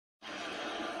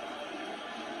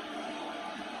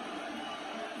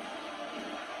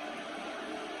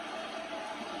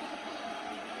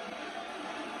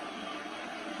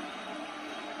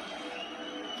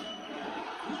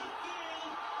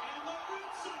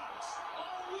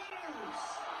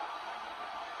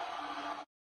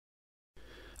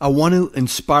I want to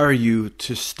inspire you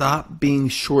to stop being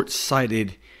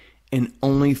short-sighted and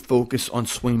only focus on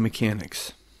swing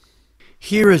mechanics.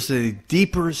 Here is a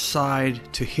deeper side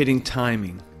to hitting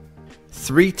timing.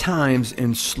 3 times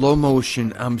in slow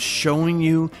motion, I'm showing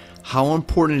you how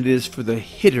important it is for the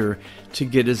hitter to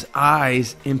get his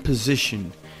eyes in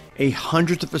position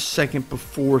 1/100th of a second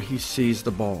before he sees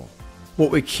the ball. What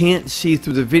we can't see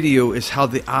through the video is how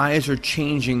the eyes are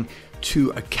changing to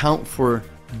account for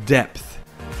depth.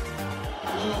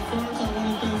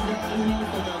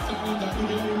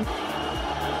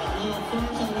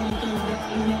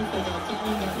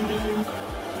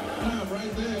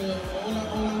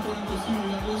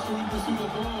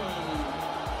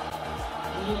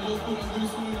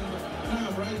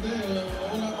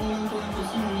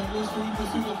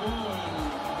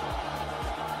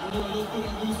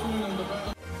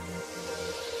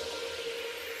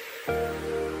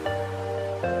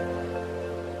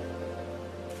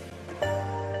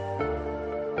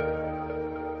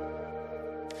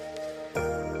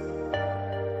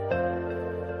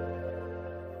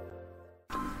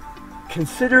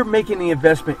 Consider making the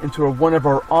investment into one of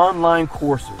our online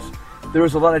courses. There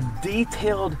is a lot of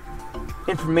detailed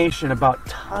information about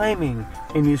timing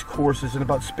in these courses and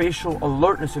about spatial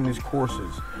alertness in these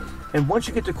courses. And once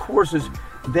you get to courses,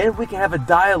 then we can have a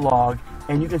dialogue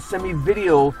and you can send me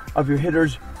video of your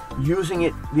hitters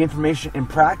using the information in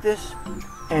practice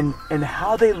and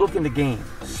how they look in the game.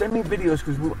 Send me videos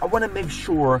because I want to make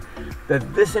sure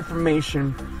that this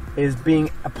information is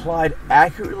being applied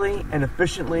accurately and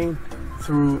efficiently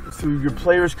through your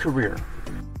player's career.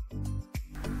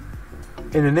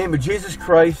 In the name of Jesus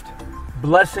Christ,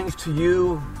 blessings to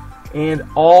you and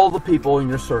all the people in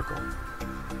your circle.